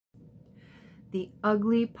The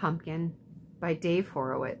Ugly Pumpkin by Dave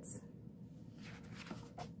Horowitz.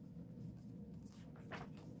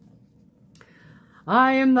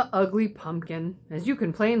 I am the ugly pumpkin, as you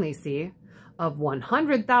can plainly see. Of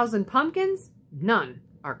 100,000 pumpkins, none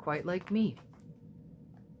are quite like me.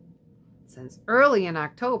 Since early in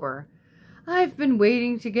October, I've been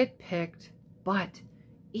waiting to get picked, but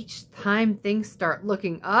each time things start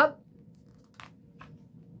looking up,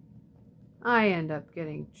 I end up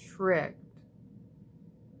getting tricked.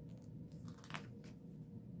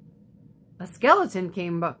 A skeleton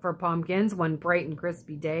came up for pumpkins one bright and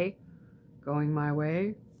crispy day, going my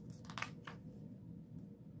way.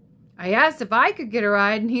 I asked if I could get a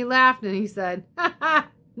ride, and he laughed and he said, "Ha ha,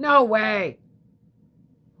 no way."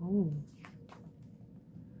 Oh.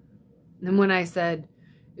 And when I said,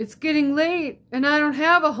 "It's getting late and I don't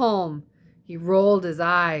have a home," he rolled his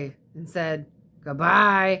eye and said,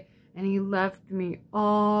 "Goodbye," and he left me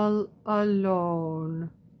all alone.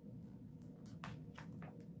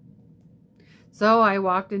 So I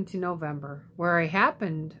walked into November, where I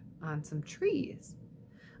happened on some trees.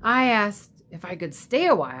 I asked if I could stay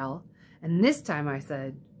a while, and this time I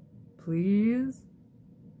said, "Please?"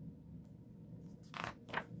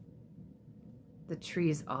 The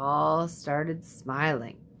trees all started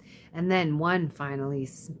smiling, and then one finally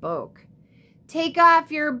spoke. "Take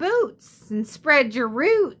off your boots and spread your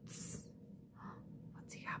roots."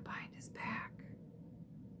 What's he got behind his back?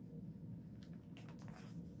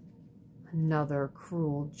 Another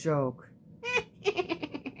cruel joke.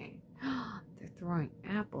 They're throwing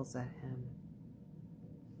apples at him.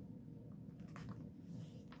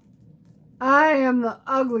 I am the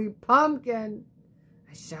ugly pumpkin,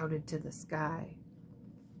 I shouted to the sky.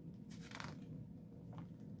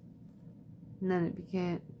 And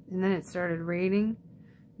then it started raining,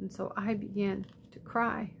 and so I began to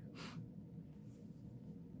cry.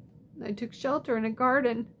 I took shelter in a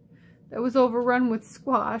garden that was overrun with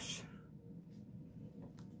squash.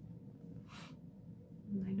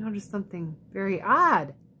 And I noticed something very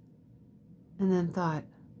odd, and then thought,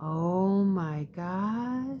 oh my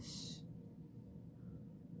gosh.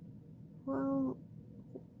 Well,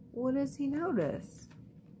 what does he notice?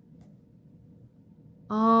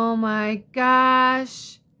 Oh my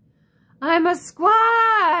gosh, I'm a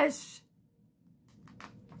squash!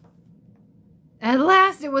 At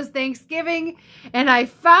last it was Thanksgiving, and I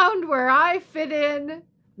found where I fit in.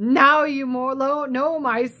 Now you know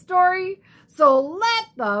my story, so let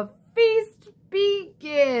the feast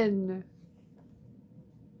begin.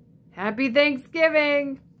 Happy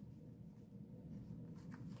Thanksgiving!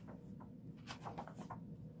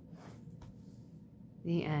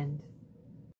 The end.